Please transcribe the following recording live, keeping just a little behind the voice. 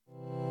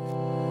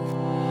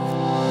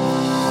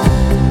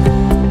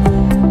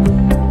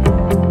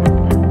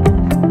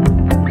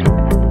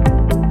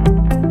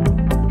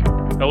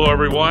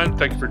everyone.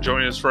 Thank you for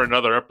joining us for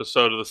another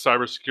episode of the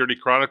Cybersecurity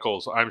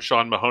Chronicles. I'm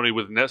Sean Mahoney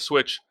with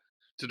NetSwitch.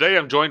 Today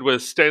I'm joined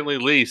with Stanley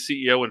Lee,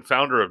 CEO and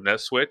founder of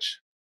NetSwitch.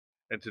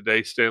 And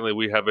today, Stanley,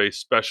 we have a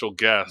special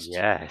guest.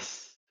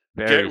 Yes.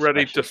 Get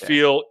ready to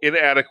feel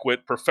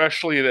inadequate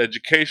professionally and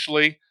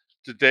educationally.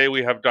 Today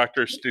we have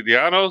Dr.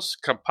 Stylianos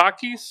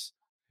Kampakis,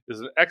 is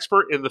an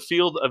expert in the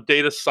field of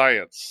data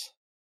science.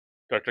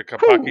 Dr.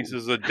 Kampakis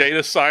is a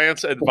data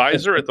science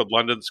advisor at the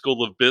London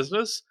School of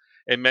Business,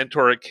 a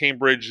mentor at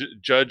Cambridge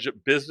Judge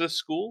Business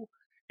School,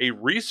 a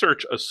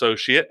research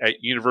associate at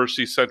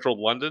University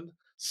Central London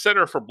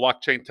Center for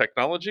Blockchain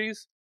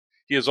Technologies.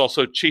 He is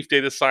also chief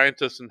data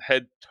scientist and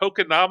head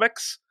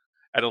tokenomics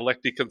at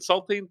Electi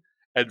Consulting,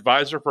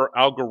 advisor for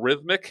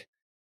algorithmic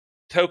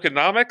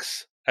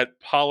tokenomics at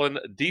Pollen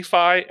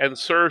DeFi, and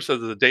serves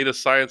as a data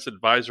science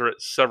advisor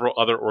at several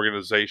other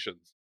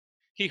organizations.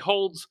 He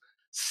holds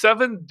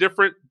 7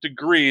 different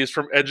degrees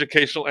from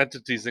educational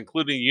entities,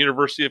 including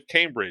University of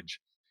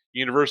Cambridge,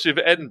 University of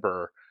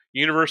Edinburgh,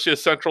 University of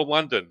Central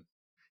London.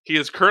 He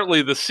is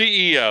currently the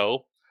CEO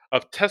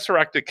of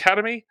Tesseract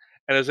Academy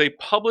and is a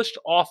published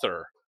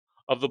author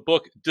of the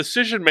book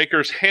Decision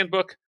Maker's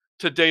Handbook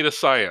to Data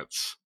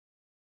Science.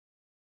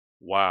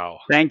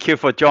 Wow. Thank you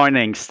for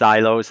joining,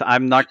 Stylos.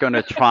 I'm not going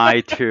to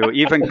try to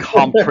even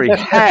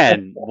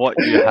comprehend what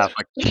you have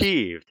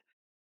achieved.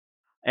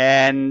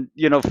 And,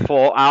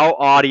 for our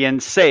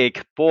audience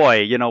sake,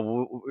 boy,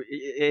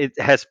 it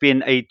has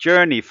been a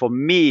journey for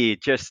me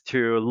just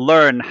to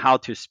learn how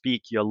to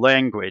speak your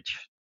language.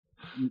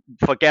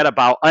 Forget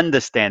about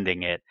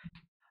understanding it.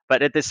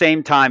 But at the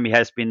same time, it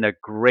has been a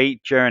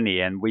great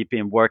journey, and we've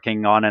been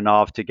working on and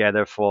off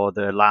together for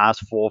the last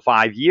 4 or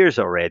 5 years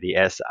already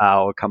as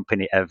our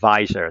company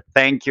advisor.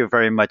 Thank you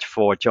very much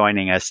for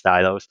joining us,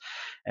 Stylos,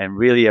 and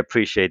really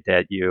appreciate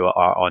that you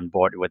are on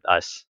board with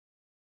us.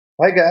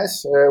 Hi,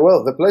 guys.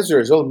 Well, the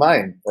pleasure is all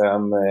mine.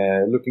 I'm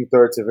looking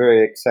forward to a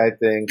very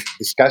exciting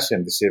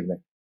discussion this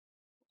evening.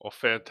 Well,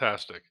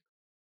 fantastic.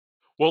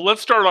 Well,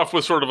 let's start off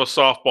with sort of a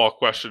softball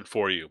question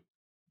for you.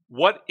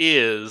 What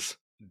is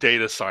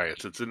data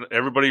science?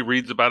 Everybody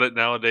reads about it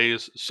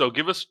nowadays. So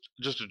give us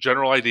just a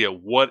general idea.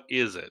 What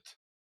is it?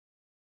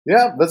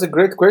 Yeah, that's a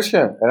great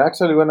question. And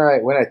actually, when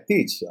I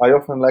teach, I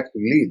often like to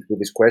lead with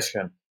this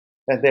question.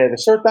 And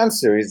the short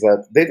answer is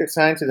that data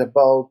science is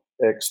about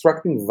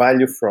extracting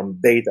value from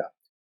data.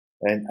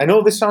 And I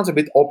know this sounds a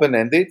bit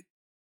open-ended,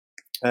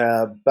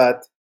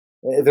 but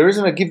the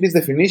reason I give these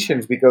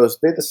definitions is because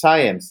data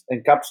science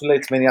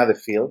encapsulates many other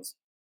fields.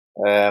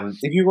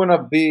 If you want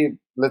to be,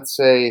 let's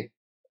say,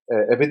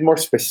 a bit more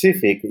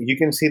specific, you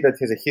can see that it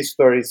has a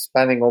history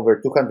spanning over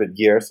 200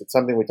 years. It's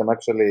something which I'm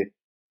actually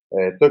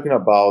talking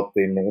about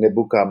in a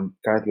book I'm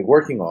currently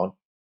working on.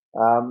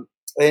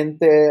 And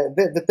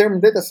the term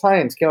data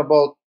science came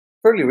about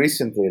fairly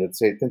recently, let's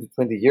say 10 to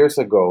 20 years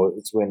ago.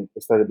 It's when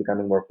it started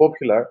becoming more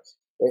popular,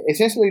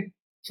 essentially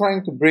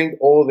trying to bring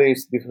all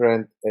these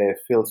different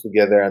fields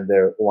together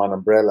under one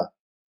umbrella.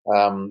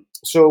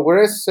 So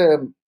whereas,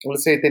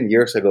 let's say 10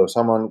 years ago,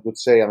 someone would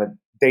say, I'm a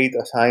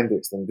data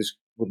scientist, and this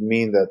would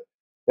mean that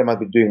they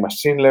might be doing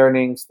machine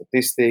learning,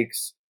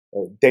 statistics,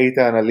 data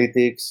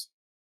analytics,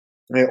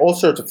 all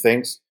sorts of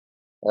things.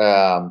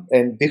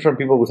 And different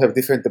people would have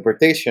different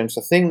interpretations.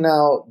 I think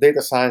now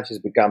data science has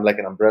become like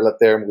an umbrella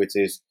term, which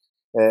is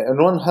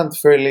on one hand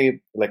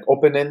fairly like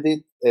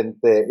open-ended, and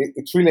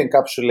it really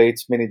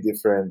encapsulates many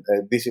different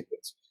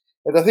disciplines.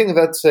 And I think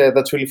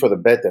that's really for the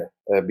better,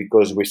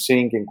 because we're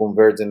seeing a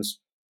convergence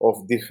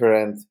of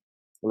different,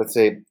 let's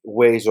say,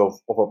 ways of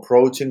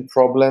approaching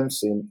problems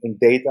in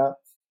data,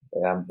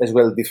 as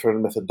well as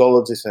different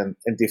methodologies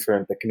and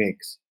different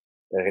techniques.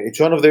 It's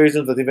one of the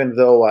reasons that even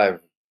though I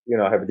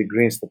have a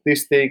degree in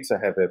statistics,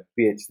 I have a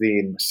PhD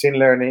in machine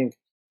learning,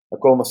 I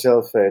call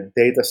myself a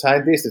data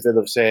scientist instead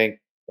of saying,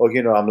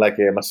 I'm like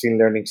a machine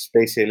learning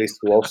specialist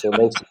who also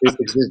knows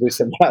statistics, this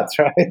and that,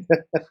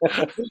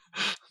 right?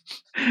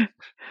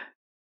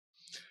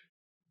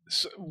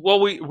 So, well,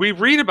 we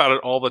read about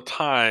it all the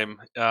time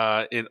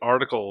in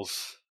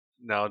articles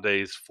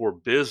nowadays for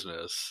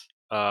business,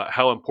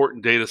 how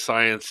important data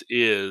science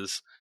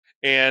is.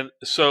 And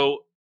so,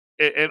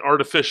 and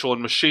artificial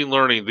and machine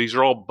learning, these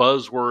are all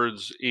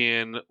buzzwords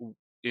in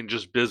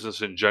just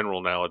business in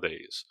general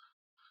nowadays.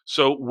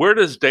 So where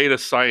does data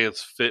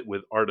science fit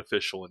with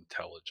artificial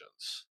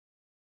intelligence?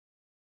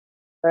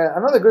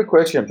 Another good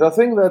question. So I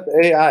think that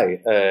AI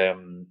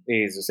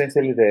is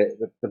essentially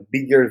the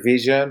bigger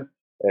vision,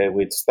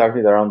 which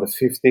started around the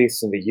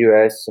 50s in the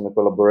US in a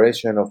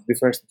collaboration of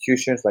different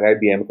institutions like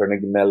IBM,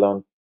 Carnegie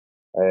Mellon,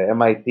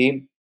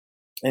 MIT.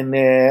 And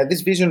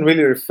this vision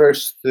really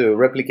refers to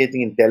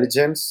replicating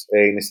intelligence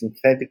in a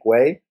synthetic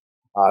way,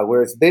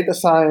 whereas data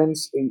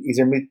science is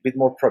a bit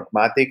more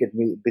pragmatic, a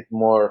bit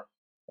more,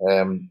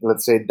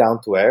 let's say, down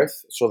to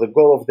earth. So the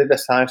goal of data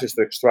science is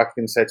to extract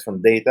insights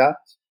from data,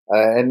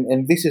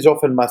 and this is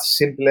often much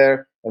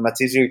simpler and much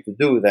easier to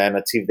do than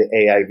achieve the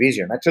AI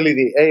vision. Actually,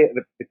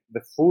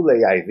 the full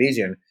AI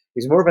vision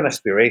is more of an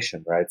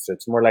aspiration, right? So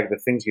it's more like the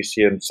things you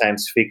see in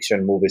science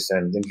fiction movies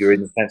and you read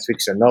in science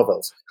fiction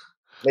novels.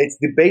 it's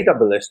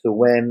debatable as to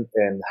when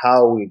and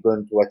how we're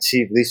going to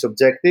achieve this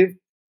objective.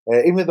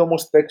 Even though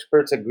most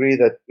experts agree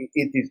that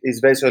it is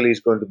eventually is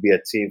going to be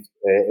achieved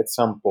at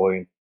some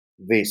point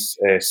this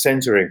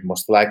century,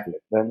 most likely,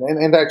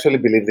 and I actually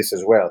believe this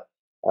as well.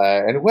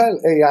 And while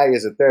AI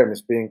as a term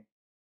is being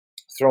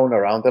thrown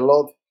around a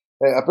lot,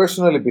 I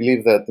personally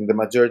believe that in the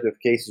majority of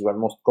cases, when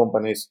most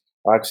companies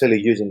are actually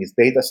using is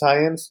data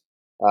science,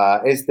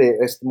 as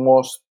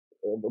most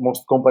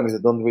companies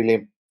that don't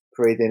really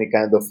create any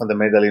kind of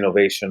fundamental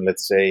innovation,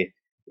 let's say,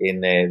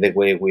 in the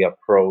way we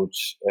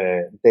approach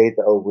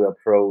data or we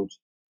approach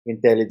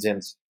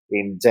intelligence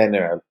in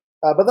general.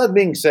 But that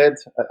being said,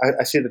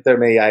 I see the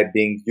term AI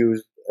being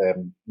used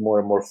more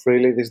and more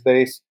freely these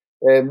days,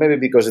 maybe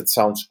because it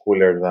sounds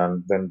cooler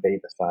than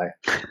data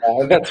science.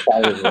 And that's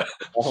fine as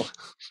well.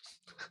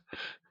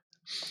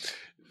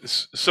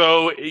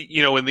 So,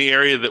 in the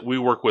area that we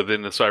work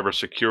within the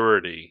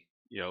cybersecurity,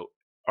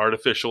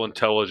 artificial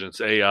intelligence,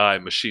 AI,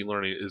 machine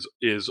learning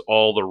is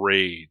all the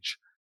rage.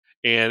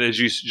 And as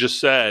you just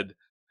said,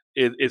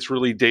 it's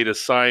really data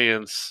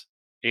science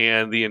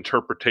and the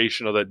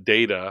interpretation of that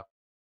data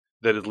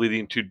that is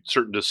leading to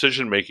certain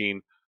decision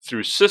making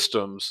through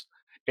systems.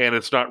 And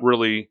it's not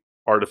really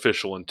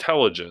artificial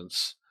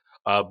intelligence,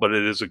 but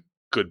it is a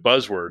good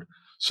buzzword.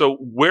 So,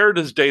 where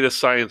does data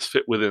science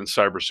fit within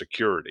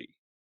cybersecurity?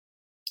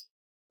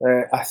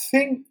 I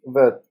think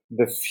that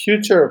the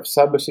future of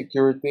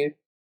cybersecurity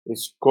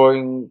is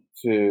going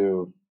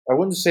to, I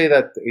wouldn't say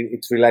that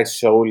it relies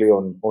solely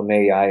on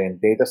AI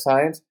and data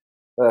science,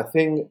 but I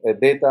think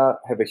data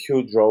have a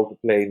huge role to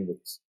play in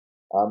this.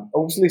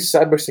 Obviously,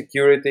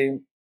 cybersecurity,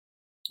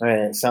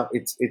 an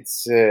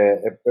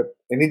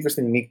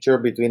interesting mixture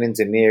between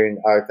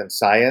engineering, art, and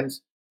science.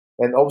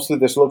 And obviously,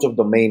 there's lots of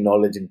domain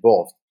knowledge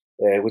involved,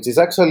 which is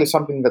actually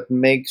something that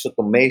makes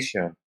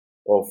automation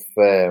of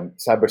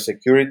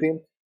cybersecurity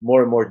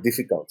more and more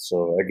difficult.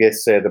 So I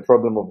guess the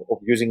problem of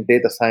using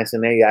data science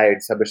and AI in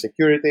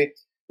cybersecurity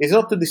is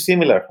not too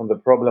dissimilar from the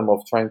problem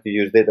of trying to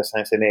use data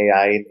science and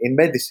AI in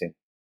medicine.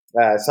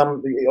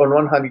 On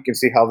one hand, you can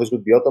see how this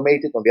would be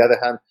automated. On the other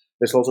hand,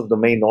 there's lots of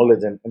domain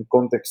knowledge and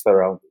context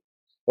around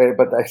it.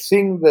 But I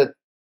think that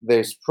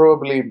there's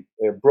probably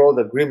a broad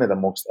agreement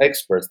amongst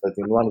experts that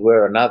in one way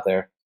or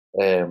another,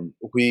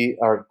 we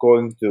are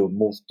going to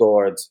move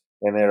towards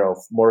an era of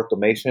more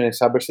automation in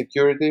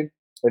cybersecurity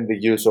and the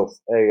use of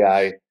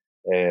AI,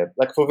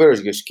 like for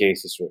various use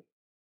cases. Really.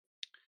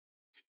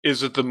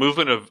 Is it the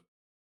movement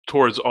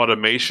towards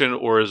automation,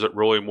 or is it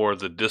really more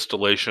the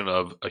distillation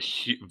of a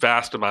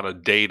vast amount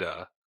of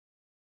data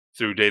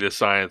through data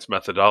science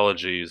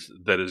methodologies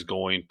that is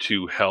going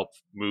to help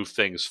move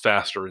things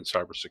faster in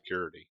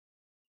cybersecurity?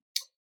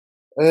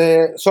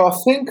 So I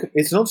think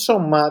it's not so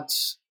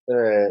much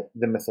the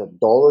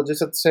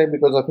methodologies, I'd say,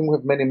 because I think we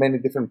have many, many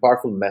different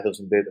powerful methods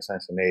in data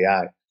science and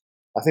AI.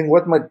 I think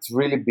what might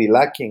really be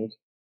lacking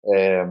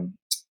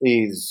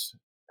is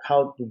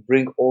how to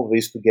bring all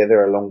this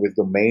together along with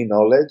domain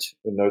knowledge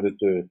in order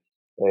to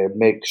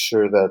make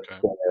sure that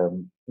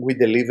we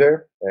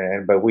deliver,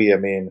 and by we I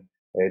mean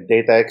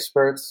data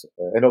experts,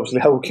 and obviously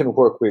how we can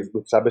work with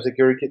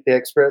cybersecurity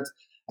experts.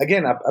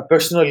 Again, I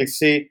personally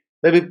see,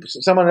 maybe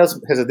someone else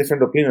has a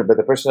different opinion, but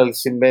I personally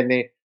see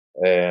many,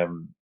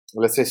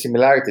 let's say,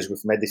 similarities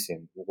with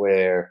medicine,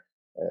 where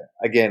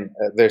again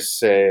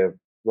there's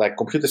like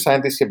computer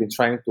scientists have been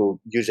trying to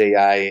use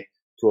AI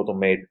to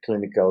automate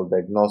clinical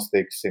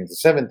diagnostics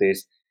since the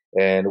 70s.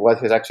 And what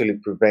has actually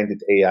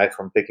prevented AI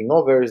from taking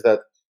over is that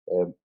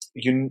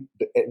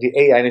the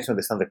AI needs to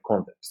understand the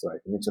context, right?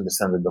 It needs to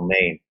understand the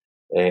domain.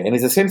 And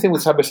it's the same thing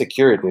with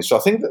cybersecurity. So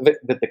I think that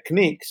the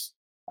techniques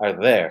are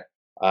there.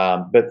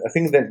 But I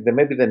think that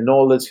maybe the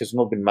knowledge has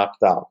not been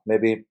mapped out.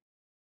 Maybe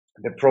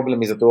the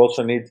problem is that we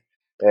also need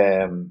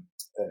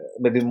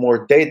maybe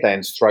more data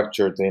and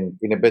structured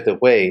in a better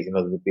way in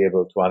order to be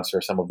able to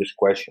answer some of these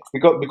questions.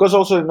 Because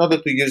also in order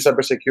to use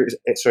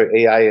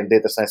AI and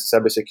data science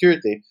and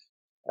cybersecurity,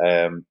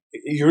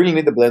 you really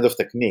need a blend of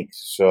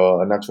techniques.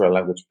 So natural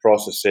language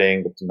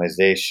processing,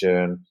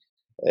 optimization,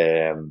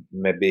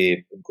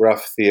 maybe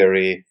graph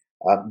theory.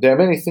 There are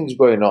many things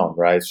going on,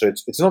 right? So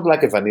it's not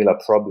like a vanilla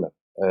problem.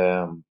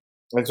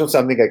 It's not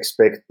something I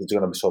expect is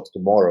going to be solved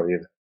tomorrow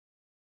either.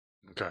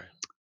 Okay.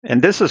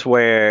 And this is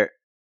where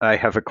I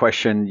have a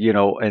question,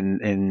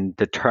 in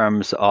the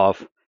terms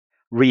of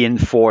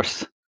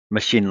reinforced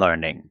machine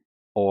learning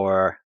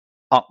or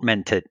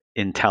augmented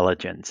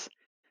intelligence.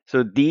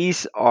 So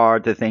these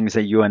are the things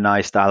that you and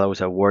I, Stylos,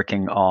 are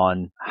working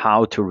on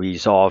how to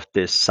resolve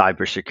this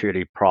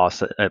cybersecurity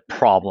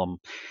problem.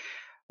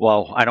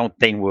 Well, I don't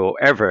think we'll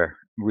ever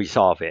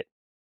resolve it.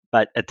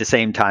 But at the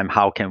same time,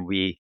 how can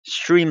we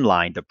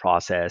streamline the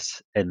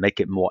process and make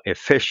it more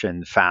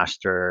efficient,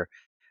 faster,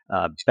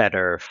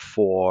 better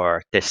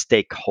for the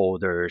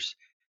stakeholders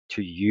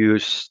to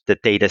use the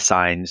data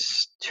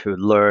science to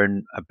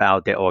learn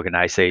about their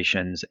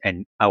organizations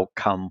and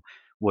outcome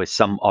with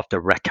some of the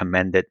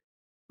recommended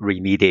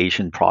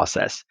remediation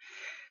process.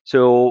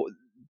 So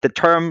the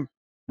term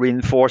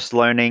reinforced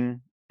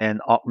learning and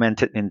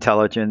augmented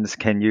intelligence.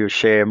 Can you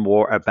share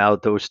more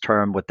about those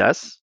terms with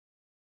us?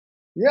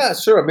 Yeah,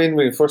 sure. I mean,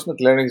 reinforcement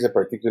learning is a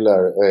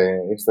particular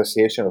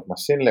instantiation of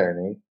machine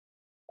learning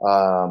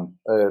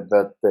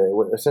that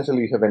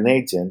essentially you have an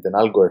agent, an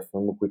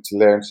algorithm, which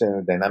learns in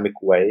a dynamic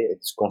way.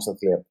 It's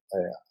constantly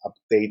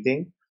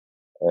updating,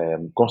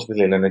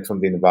 constantly learning from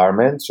the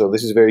environment. So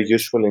this is very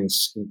useful in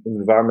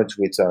environments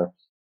which are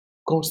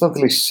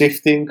constantly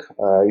shifting.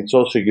 It's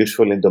also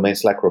useful in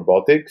domains like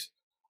robotics.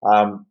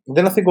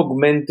 Then I think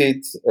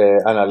augmented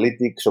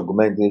analytics,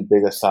 augmented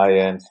data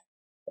science,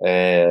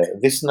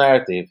 this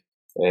narrative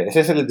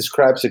essentially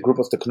describes a group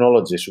of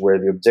technologies where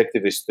the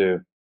objective is to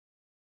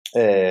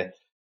uh,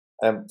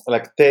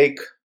 like take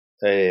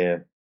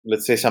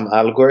let's say some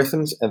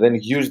algorithms and then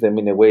use them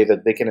in a way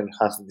that they can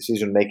enhance the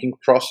decision making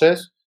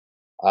process.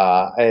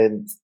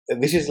 And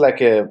this is like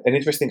an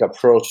interesting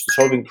approach to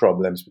solving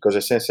problems because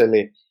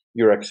essentially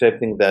you're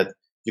accepting that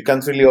you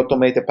can't really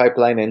automate a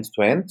pipeline end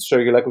to end. So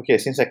you're like, okay,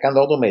 since I can't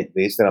automate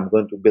this, then I'm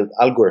going to build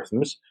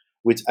algorithms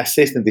which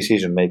assist in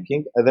decision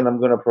making, and then I'm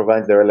going to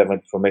provide the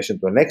relevant information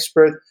to an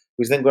expert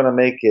who's then going to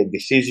make a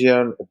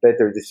decision, a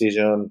better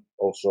decision,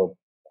 also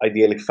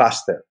ideally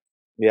faster.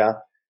 Yeah,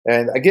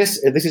 and I guess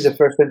this is a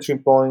first entry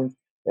point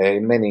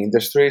in many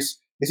industries.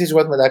 This is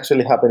what might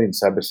actually happen in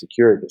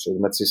cybersecurity. So we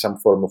might see some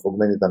form of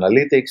augmented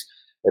analytics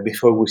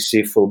before we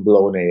see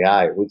full-blown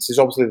AI, which is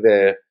obviously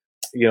the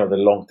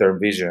long-term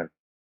vision.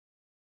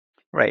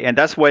 Right, and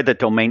that's where the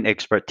domain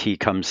expertise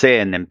comes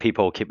in, and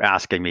people keep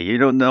asking me,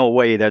 no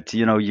way that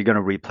you're going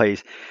to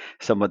replace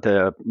some of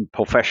the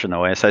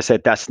professional. As I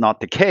said, that's not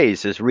the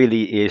case. It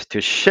really is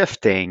to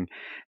shifting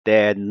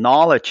their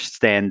knowledge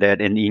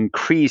standard and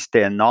increase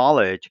their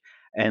knowledge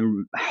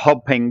and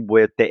helping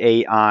with the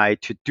AI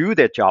to do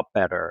their job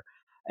better.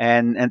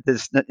 And at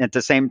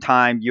the same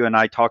time, you and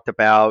I talked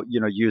about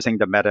using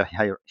the meta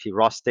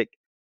heuristic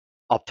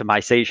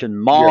optimization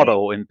Yeah,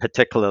 model in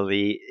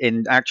particularly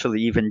in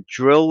actually even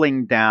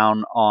drilling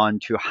down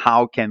onto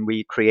how can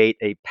we create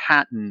a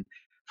pattern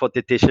for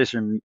the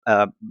decision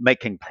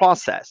making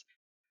process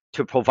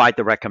to provide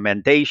the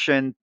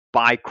recommendation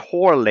by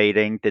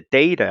correlating the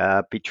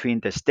data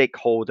between the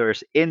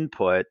stakeholders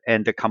input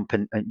and the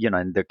company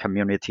and the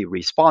community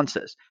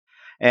responses.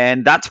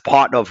 And that's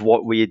part of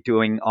what we're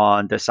doing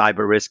on the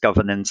cyber risk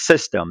governance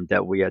system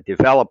that we are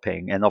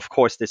developing. And of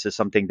course, this is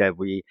something that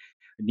we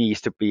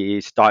needs to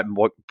be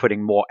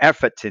putting more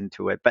efforts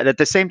into it. But at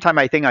the same time,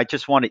 I think I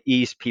just want to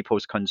ease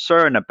people's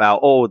concern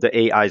about, oh, the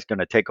AI is going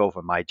to take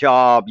over my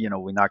job.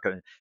 We're not going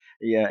to,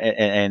 yeah,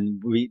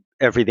 and we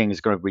everything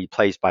is going to be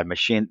replaced by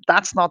machine.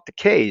 That's not the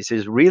case.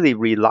 It's really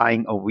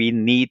relying on we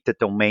need the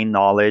domain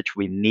knowledge.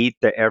 We need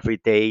the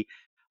everyday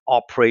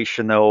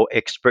operational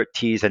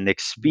expertise and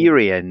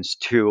experience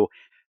to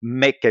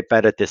make a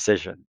better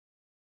decision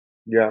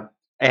yeah,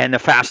 and a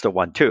faster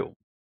one too.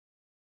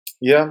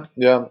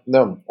 yeah.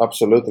 No,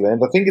 absolutely.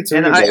 And I think it's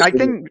And really I really,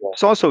 think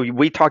it's also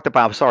we talked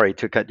about, sorry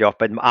to cut you off,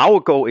 but our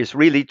goal is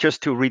really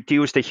just to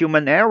reduce the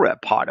human error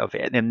part of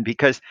it. And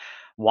because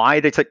why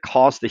does it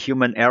cost the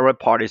human error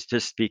part is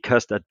just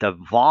because of the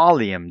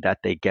volume that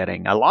they're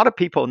getting. A lot of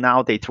people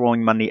now they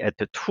throwing money at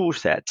the tool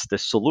sets, the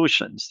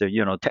solutions,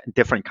 the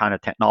different kind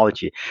of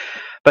technology,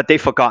 but they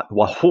forgot,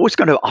 well, who's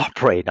going to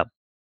operate them?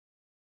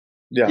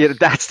 yeah,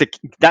 That's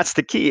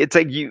the key. It's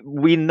like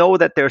we know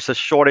that there's a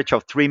shortage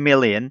of 3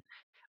 million,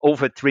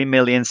 over 3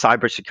 million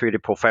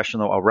cybersecurity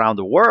professional around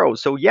the world.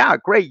 So yeah,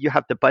 great, you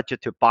have the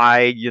budget to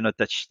buy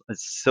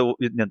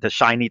the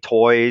shiny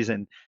toys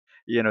and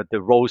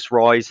the Rolls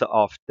Royce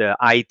of the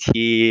IT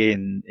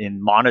in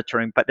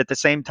monitoring. But at the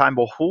same time,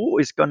 well, who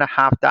is going to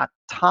have that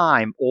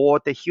time or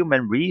the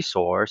human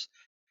resource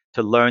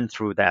to learn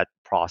through that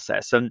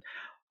process? And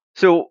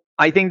so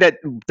I think that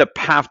the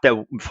path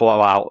that for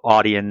our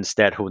audience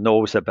that who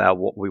knows about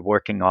what we're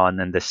working on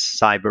and the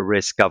cyber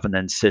risk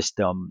governance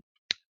system,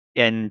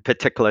 in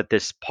particular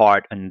this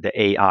part and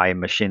the AI,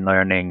 machine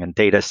learning, and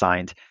data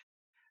science,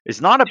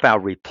 is not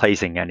about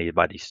replacing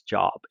anybody's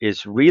job.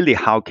 It's really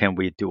how can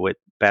we do it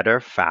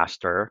better,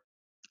 faster,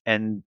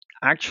 and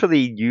actually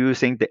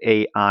using the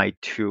AI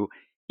to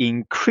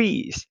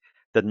increase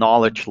the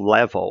knowledge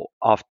level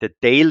of the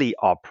daily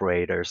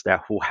operators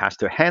that who has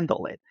to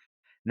handle it.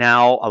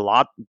 Now, a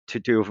lot to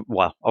do,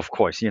 well, of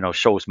course,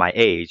 shows my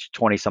age,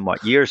 20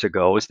 somewhat years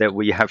ago, is that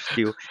we have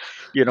to,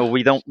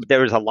 we don't,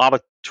 there's a lot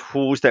of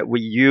tools that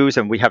we use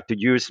and we have to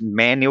use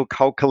manual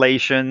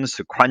calculations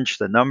to crunch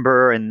the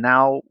number. And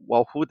now,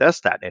 well, who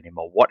does that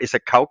anymore? What is a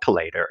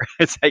calculator?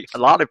 It's like a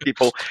lot of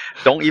people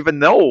don't even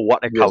know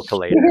what a yes.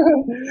 calculator.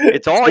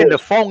 It's all in Sure. the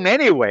phone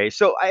anyway.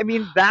 So, I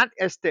mean, that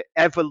is the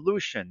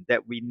evolution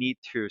that we need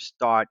to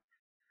start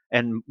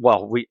and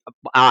well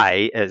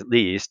I at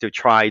least to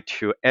try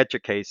to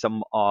educate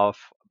some of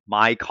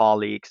my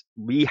colleagues.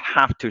 We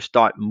have to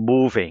start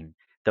moving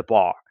the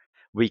bar.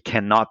 We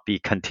cannot be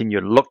continue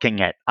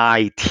looking at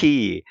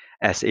IT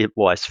as it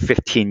was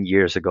 15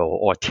 years ago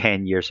or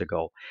 10 years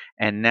ago.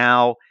 And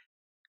now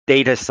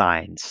data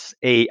science,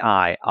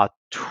 AI are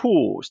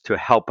tools to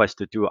help us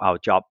to do our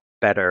job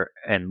better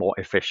and more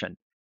efficient.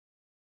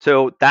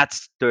 So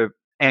that's the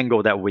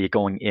angle that we're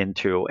going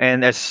into,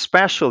 and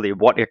especially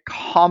what is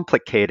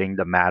complicating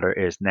the matter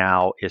is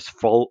now is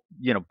full,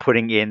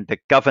 putting in the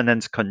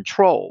governance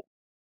control,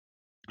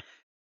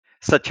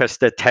 such as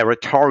the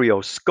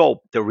territorial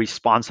scope, the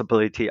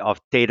responsibility of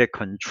data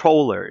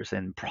controllers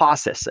and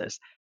processes.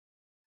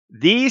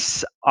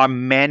 These are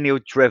manual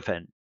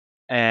driven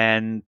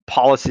and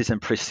policies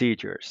and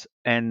procedures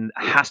and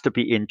has to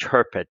be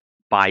interpreted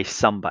by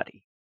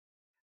somebody.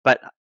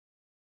 But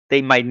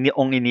they might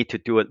only need to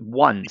do it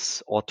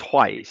once or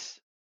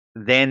twice.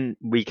 Then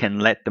we can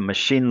let the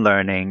machine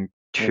learning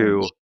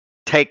to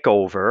take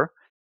over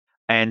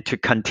and to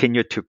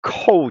continue to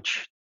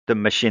coach the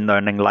machine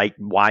learning, like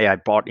why I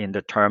brought in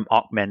the term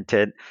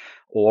augmented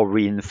or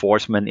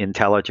reinforcement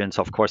intelligence.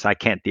 Of course, I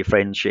can't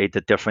differentiate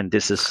the different.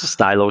 This is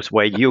Stylos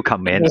where you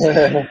come in.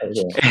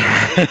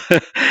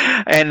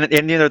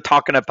 and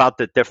talking about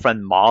the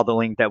different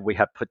modeling that we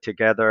have put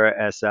together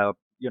as a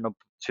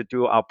to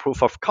do our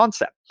proof of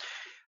concept.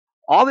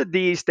 All of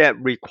these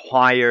that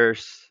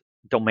requires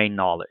domain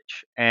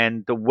knowledge,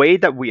 and the way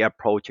that we are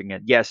approaching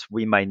it, yes,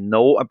 we might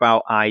know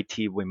about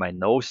IT, we might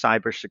know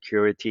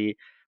cybersecurity,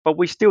 but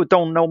we still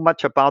don't know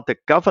much about the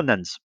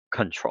governance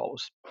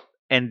controls.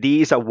 And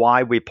these are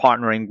why we're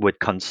partnering with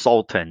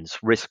consultants,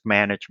 risk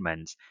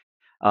management,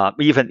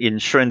 even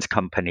insurance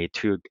company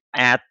to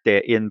add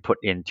their input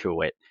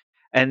into it.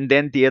 And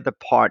then the other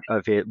part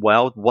of it,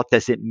 well, what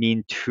does it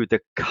mean to the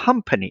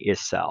company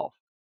itself?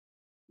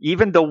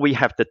 Even though we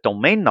have the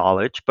domain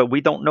knowledge, but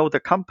we don't know the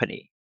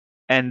company.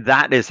 And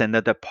that is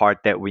another part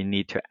that we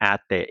need to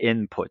add their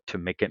input to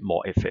make it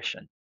more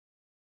efficient.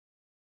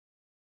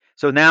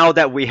 So now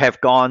that we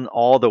have gone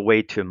all the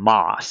way to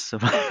Mars,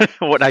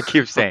 what I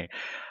keep saying,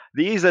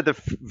 these are the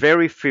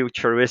very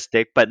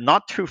futuristic, but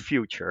not too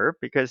future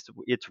because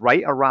it's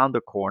right around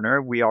the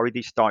corner. We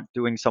already start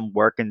doing some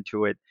work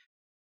into it.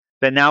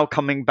 But now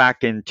coming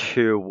back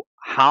into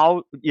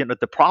how,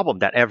 the problem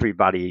that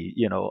everybody,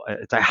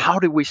 it's like, how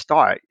do we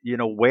start?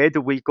 Where do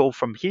we go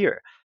from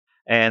here?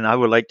 And I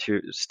would like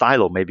to,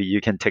 Stylo, maybe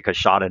you can take a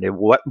shot at it.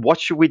 What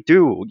should we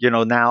do?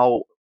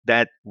 Now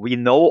that we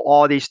know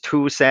all these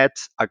tool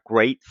sets are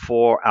great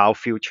for our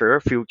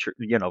future,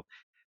 the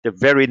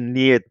very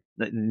near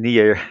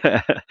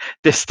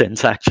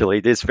distance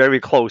actually. It's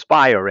very close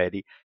by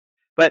already.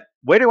 But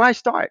where do I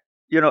start?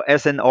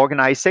 As an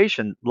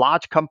organization,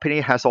 large company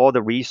has all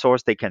the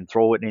resource they can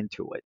throw it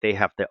into it. They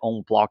have their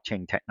own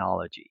blockchain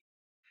technology.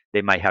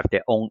 They might have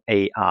their own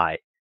AI.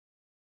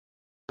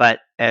 But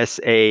as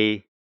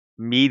a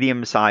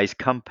medium-sized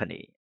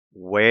company,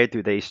 where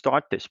do they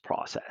start this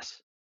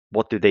process?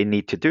 What do they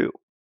need to do?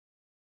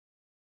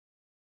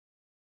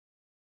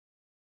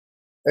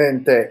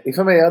 And if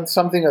I may add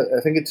something, I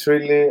think it's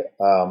really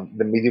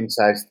the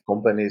medium-sized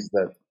companies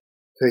that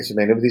face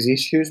many of these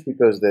issues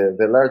because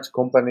the large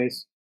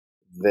companies,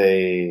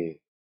 they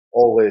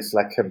always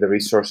have the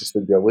resources to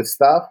deal with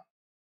stuff.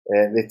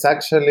 And it's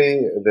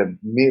actually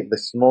the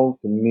small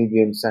to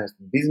medium-sized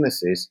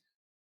businesses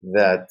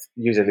that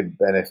usually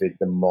benefit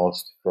the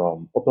most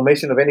from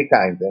automation of any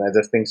kind. And I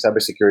just think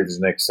cybersecurity is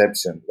no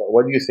exception.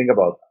 What do you think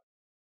about that?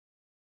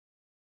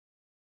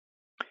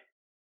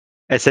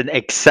 As an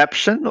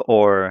exception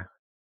or?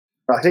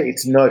 I think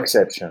it's no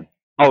exception.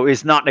 Oh,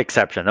 it's not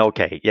exception.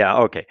 Okay. Yeah.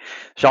 Okay.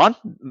 Sean?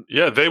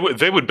 Yeah, they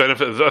would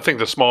benefit. I think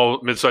the small,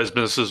 mid-sized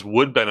businesses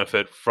would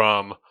benefit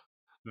from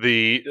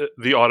the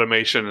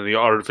automation and the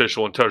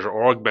artificial intelligence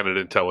or augmented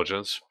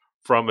intelligence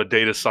from a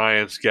data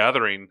science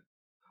gathering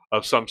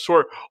of some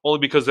sort, only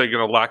because they're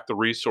going to lack the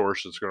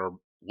resources, going to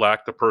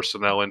lack the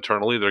personnel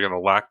internally, they're going to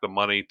lack the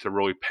money to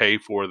really pay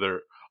for a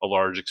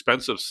large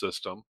expensive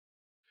system.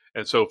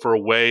 And so for a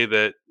way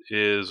that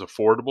is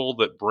affordable,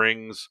 that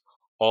brings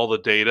all the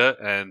data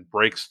and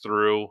breaks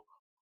through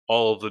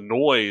all of the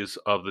noise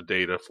of the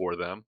data for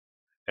them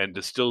and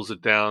distills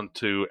it down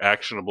to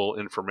actionable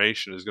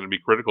information is going to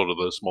be critical to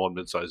those small and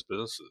mid-sized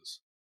businesses.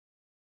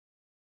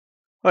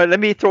 All right, let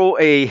me throw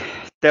a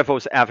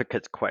devil's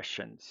advocate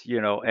questions,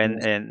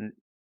 and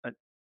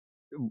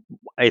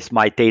is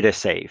my data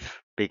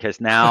safe? Because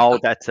now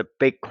that's a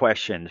big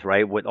question,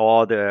 right? With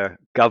all the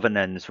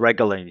governance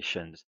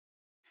regulations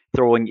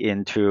throwing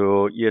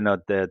into,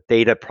 the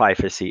data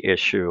privacy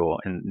issue.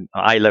 And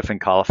I live in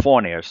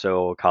California,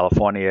 so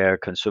California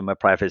Consumer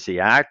Privacy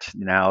Act,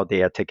 now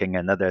they are taking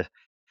another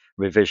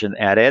revision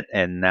at it,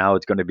 and now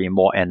it's going to be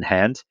more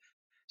enhanced.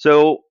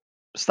 So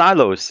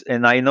Stylos,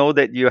 and I know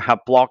that you have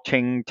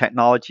blockchain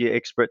technology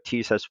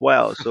expertise as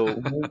well.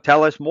 So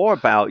tell us more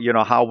about,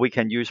 how we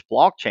can use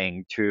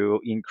blockchain to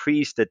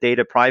increase the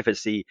data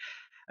privacy.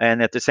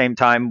 And at the same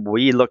time,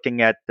 we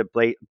looking at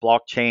the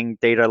blockchain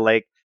data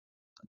lake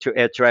to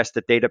address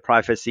the data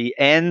privacy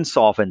and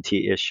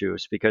sovereignty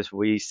issues because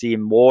we see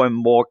more and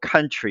more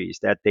countries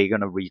that they're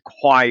going to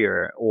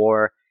require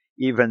or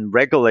even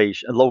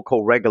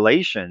local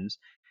regulations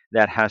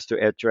that has to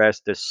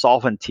address the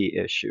sovereignty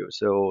issue.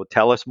 So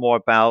tell us more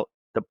about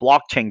the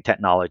blockchain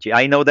technology.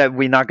 I know that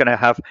we're not going to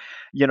have,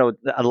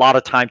 a lot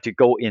of time to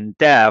go in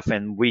depth,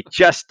 and we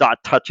just start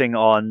touching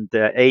on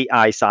the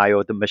AI side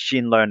or the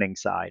machine learning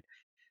side.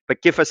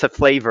 but give us a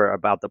flavor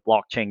about the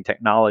blockchain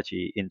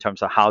technology in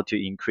terms of how to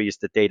increase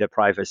the data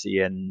privacy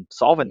and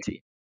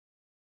sovereignty.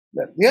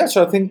 Yeah,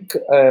 so I think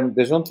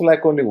there's not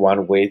like only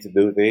one way to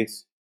do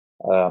this.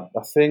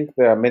 I think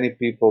there are many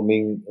people,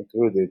 being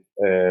included,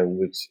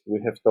 which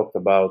we have talked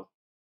about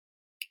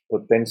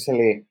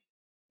potentially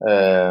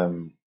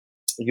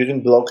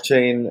using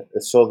blockchain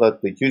so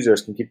that the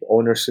users can keep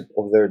ownership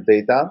of their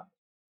data,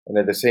 and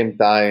at the same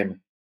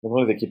time, not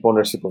only they keep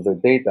ownership of their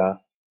data,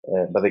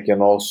 but they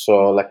can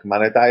also like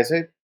monetize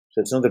it.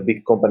 So it's not the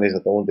big companies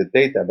that own the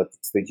data, but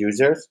it's the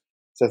users.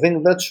 So I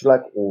think that's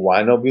like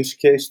one obvious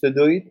case to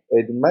do it.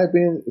 In my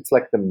opinion, it's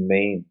like the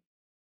main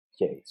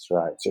case,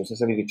 right? So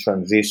essentially you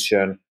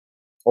transition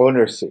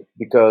ownership,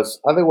 because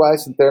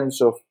otherwise, in terms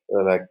of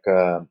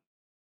for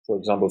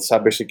example,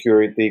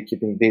 cybersecurity,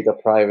 keeping data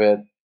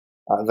private,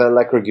 there are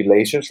like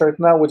regulations right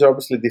now, which are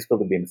obviously difficult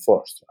to be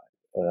enforced.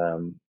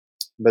 Right?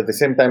 But at the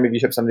same time, if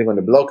you have something on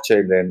the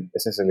blockchain, then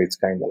essentially it's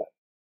kind of like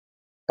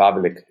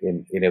public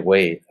in a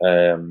way.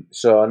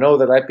 So I know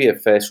that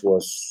IPFS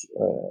was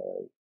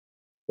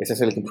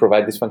essentially can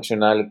provide this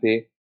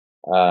functionality.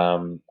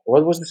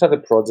 What was this other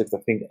project? I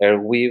think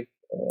Airweave,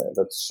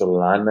 that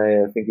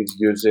Solana, I think, is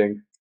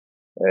using,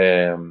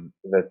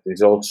 that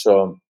is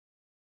also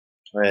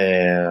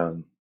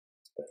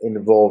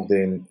involved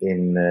in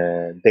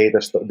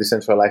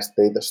decentralized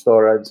data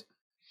storage.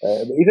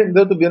 Even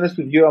though, to be honest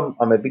with you,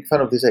 I'm a big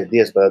fan of these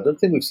ideas, but I don't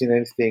think we've seen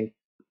anything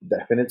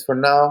definite for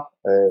now.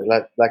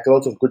 Like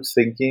lots of good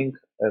thinking,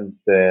 and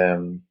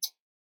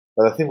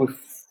but I think we're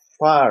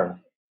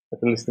far,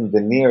 at least in the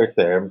near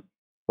term,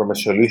 from a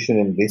solution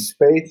in this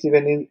space.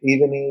 Even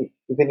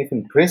if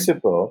in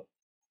principle,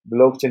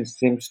 blockchain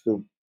seems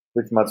to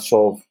pretty much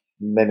solve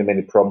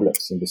many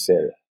problems in this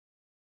area.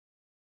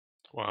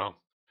 Wow.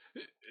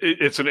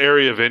 It's an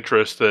area of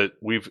interest that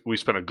we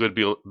spent a good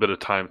bit of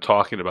time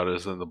talking about,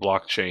 is in the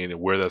blockchain and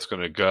where that's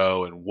going to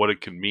go and what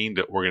it can mean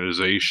to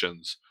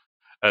organizations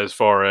as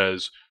far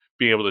as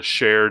being able to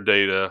share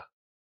data,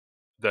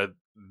 that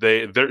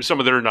some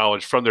of their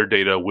knowledge from their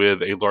data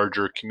with a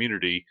larger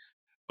community,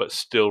 but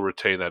still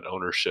retain that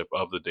ownership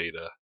of the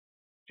data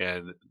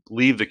and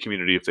leave the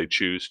community if they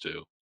choose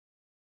to.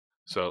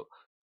 So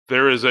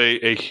there is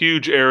a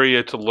huge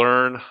area to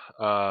learn,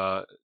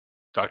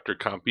 Dr.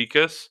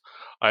 Kampikis.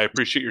 I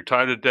appreciate your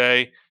time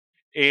today.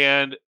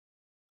 And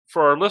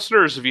for our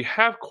listeners, if you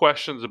have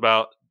questions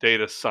about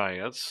data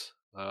science,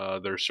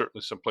 there's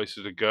certainly some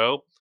places to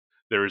go.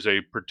 There is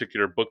a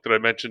particular book that I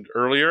mentioned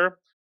earlier,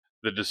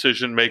 The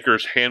Decision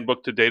Maker's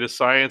Handbook to Data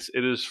Science.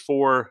 It is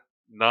for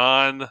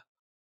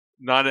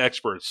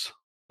non-experts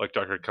like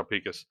Dr.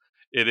 Kampikis.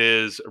 It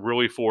is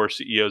really for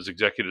CEOs,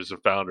 executives,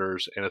 and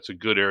founders, and it's a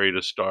good area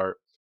to start.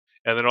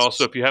 And then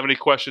also, if you have any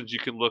questions, you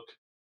can look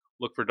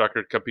for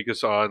Dr.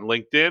 Kampikis on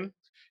LinkedIn.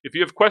 If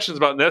you have questions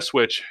about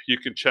NetSwitch, you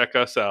can check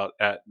us out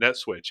at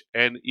NetSwitch,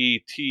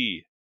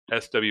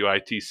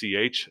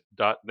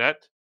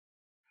 NETSWITCH.net.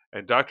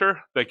 And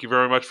Doctor, thank you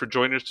very much for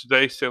joining us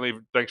today. Stanley,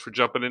 thanks for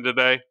jumping in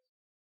today.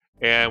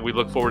 And we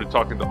look forward to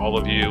talking to all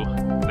of you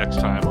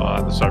next time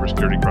on the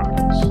Cybersecurity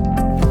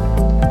Chronicles.